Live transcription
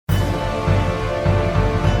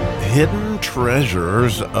hidden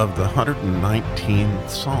treasures of the 119th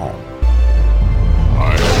Psalm.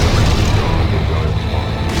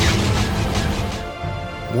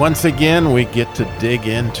 Once again, we get to dig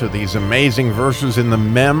into these amazing verses in the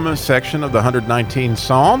Mem section of the 119th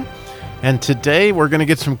Psalm. And today we're going to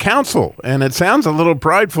get some counsel. And it sounds a little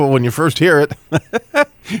prideful when you first hear it,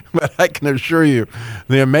 but I can assure you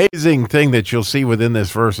the amazing thing that you'll see within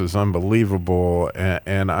this verse is unbelievable.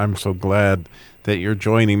 And I'm so glad that you're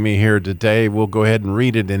joining me here today. We'll go ahead and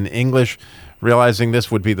read it in English, realizing this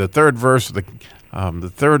would be the third verse, the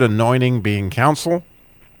third anointing being counsel.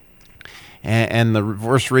 And the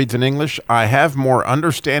verse reads in English, I have more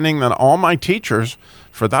understanding than all my teachers,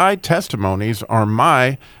 for thy testimonies are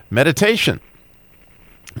my meditation.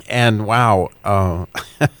 And wow,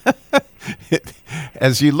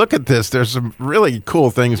 as you look at this, there's some really cool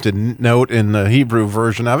things to note in the Hebrew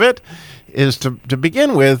version of it. Is to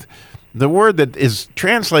begin with, the word that is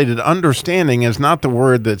translated understanding is not the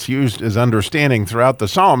word that's used as understanding throughout the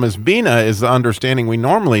psalm, as bina is the understanding we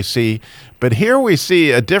normally see. But here we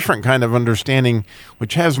see a different kind of understanding,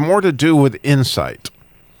 which has more to do with insight.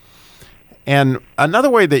 And another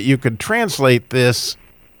way that you could translate this,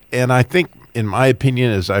 and I think, in my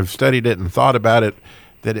opinion, as I've studied it and thought about it,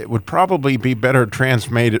 that it would probably be better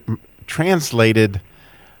translated,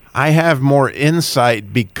 I have more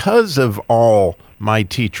insight because of all my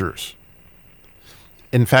teachers.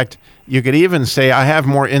 In fact, you could even say, I have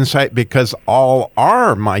more insight because all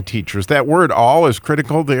are my teachers. That word all is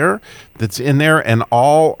critical there, that's in there, and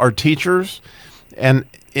all are teachers. And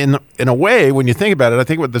in a way, when you think about it, I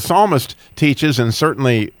think what the psalmist teaches, and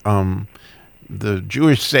certainly the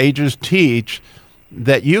Jewish sages teach,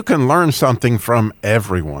 that you can learn something from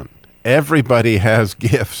everyone. Everybody has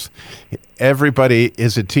gifts. Everybody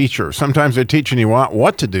is a teacher. Sometimes they're teaching you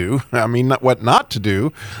what to do, what not to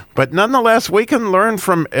do, but nonetheless, we can learn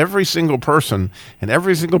from every single person, and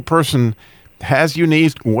every single person has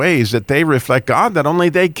unique ways that they reflect God that only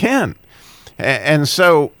they can. And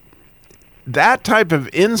so that type of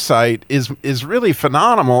insight is really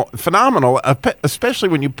phenomenal, especially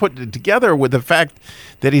when you put it together with the fact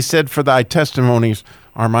that he said, for thy testimonies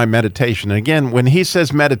are my meditation. And again, when he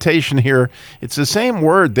says meditation here, it's the same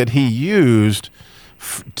word that he used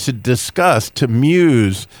to discuss, to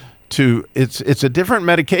muse, it's a different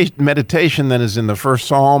meditation than is in the first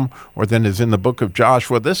Psalm or than is in the book of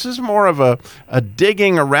Joshua. This is more of a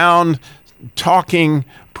digging around, talking,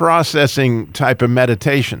 processing type of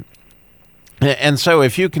meditation. And so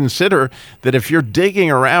if you consider that if you're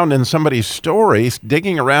digging around in somebody's stories,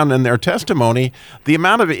 digging around in their testimony, the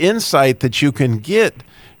amount of insight that you can get,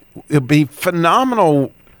 it'll be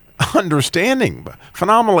phenomenal understanding,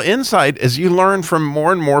 phenomenal insight as you learn from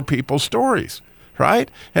more and more people's stories,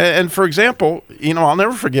 right? And for example, I'll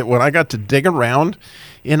never forget when I got to dig around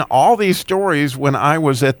in all these stories when I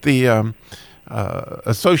was at the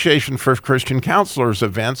Association for Christian Counselors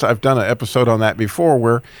events. I've done an episode on that before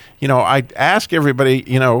where, I ask everybody,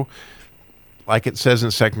 like it says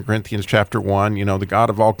in 2 Corinthians chapter 1, the God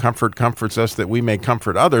of all comfort comforts us that we may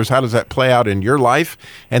comfort others. How does that play out in your life?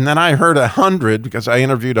 And then I heard 100, because I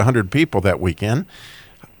interviewed 100 people that weekend,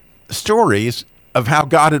 stories of how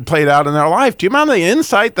God had played out in their life. Do you mind the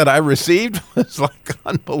insight that I received? It was like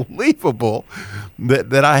unbelievable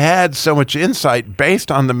that I had so much insight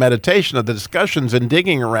based on the meditation of the discussions and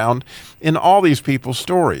digging around in all these people's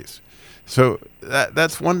stories. So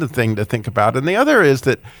that's one thing to think about. And the other is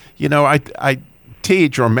that, I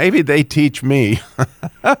teach, or maybe they teach me,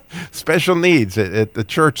 special needs at the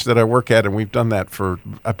church that I work at, and we've done that for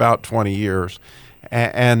about 20 years.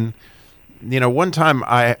 And one time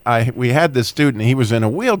we had this student, he was in a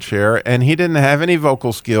wheelchair and he didn't have any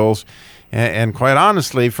vocal skills. And quite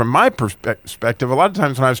honestly, from my perspective, a lot of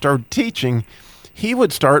times when I started teaching, he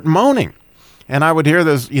would start moaning. And I would hear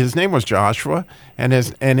this, his name was Joshua, and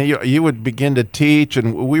he would begin to teach,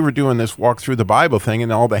 and we were doing this walk through the Bible thing and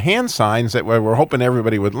all the hand signs that we were hoping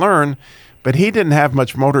everybody would learn. But he didn't have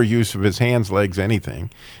much motor use of his hands, legs,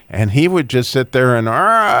 anything. And he would just sit there and,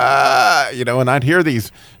 and I'd hear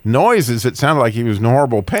these noises. It sounded like he was in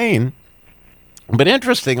horrible pain. But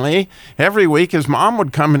interestingly, every week his mom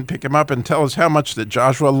would come and pick him up and tell us how much that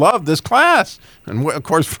Joshua loved this class. And of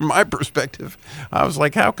course, from my perspective, I was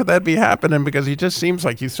like, how could that be happening? Because he just seems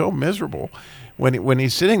like he's so miserable when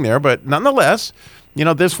he's sitting there. But nonetheless,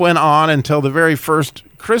 this went on until the very first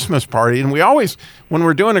Christmas party. And we always, when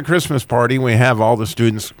we're doing a Christmas party, we have all the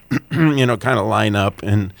students, kind of line up.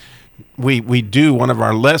 And we do one of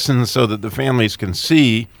our lessons so that the families can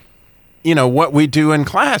see, what we do in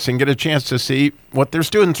class and get a chance to see what their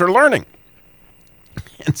students are learning.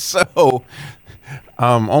 And so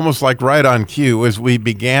almost like right on cue, as we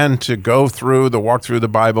began to go through the Walk Through the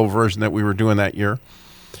Bible version that we were doing that year,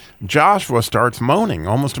 Joshua starts moaning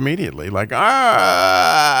almost immediately, like,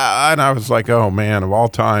 ah, and I was like, oh man, of all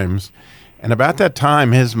times. And about that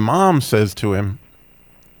time, his mom says to him,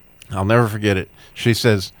 I'll never forget it. She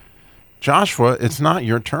says, Joshua, it's not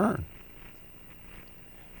your turn.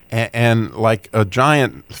 And like a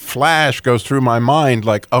giant flash goes through my mind,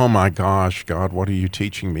 like, oh my gosh, God, what are you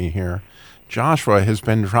teaching me here? Joshua has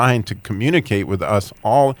been trying to communicate with us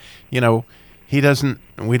all,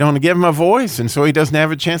 we don't give him a voice, and so he doesn't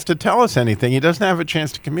have a chance to tell us anything. He doesn't have a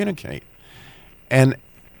chance to communicate. And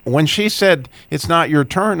when she said, it's not your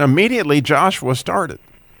turn, immediately Joshua started.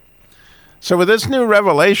 So with this new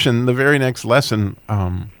revelation, the very next lesson,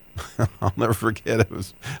 I'll never forget, it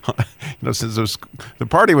was, since the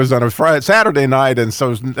party was on a Saturday night, and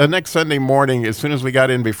so the next Sunday morning, as soon as we got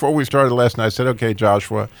in, before we started the lesson, I said, okay,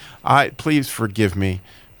 Joshua, please forgive me,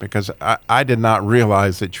 because I did not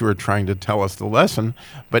realize that you were trying to tell us the lesson,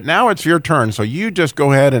 but now it's your turn, so you just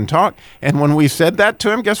go ahead and talk. And when we said that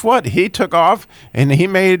to him, guess what? He took off, and he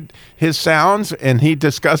made his sounds, and he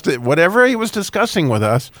discussed it, whatever he was discussing with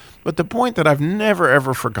us. But the point that I've never,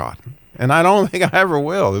 ever forgotten, and I don't think I ever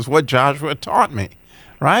will, is what Joshua taught me,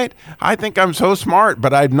 right? I think I'm so smart,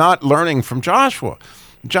 but I'm not learning from Joshua.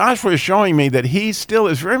 Joshua is showing me that he still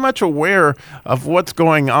is very much aware of what's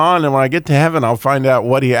going on, and when I get to heaven, I'll find out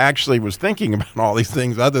what he actually was thinking about all these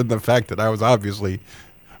things, other than the fact that I was obviously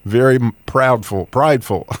very prideful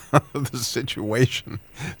of the situation.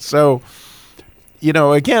 So,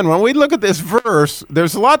 again, when we look at this verse,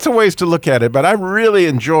 there's lots of ways to look at it, but I really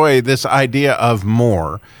enjoy this idea of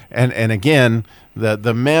more. And again,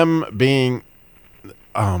 the mem being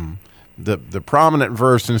the prominent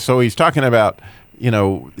verse, and so he's talking about, he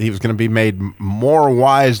was going to be made more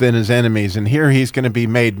wise than his enemies, and here he's going to be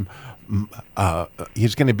made,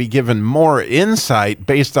 he's going to be given more insight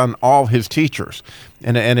based on all his teachers.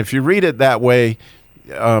 And if you read it that way,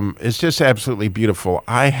 it's just absolutely beautiful.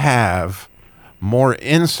 I have more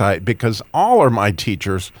insight because all are my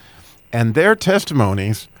teachers, and their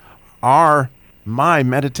testimonies are my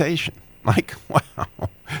meditation. Like, wow,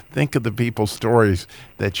 think of the people's stories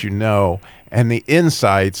that and the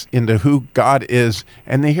insights into who God is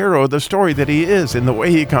and the hero of the story that he is and the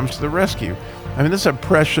way he comes to the rescue. I mean, this is a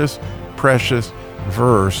precious, precious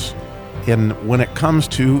verse when it comes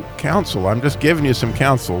to counsel. I'm just giving you some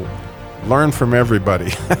counsel. Learn from everybody.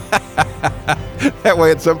 That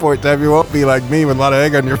way, at some point in time, you won't be like me with a lot of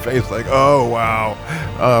egg on your face, like, oh, wow.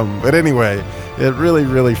 But anyway, it really,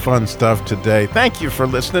 really fun stuff today. Thank you for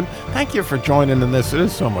listening. Thank you for joining in this. It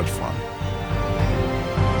is so much fun.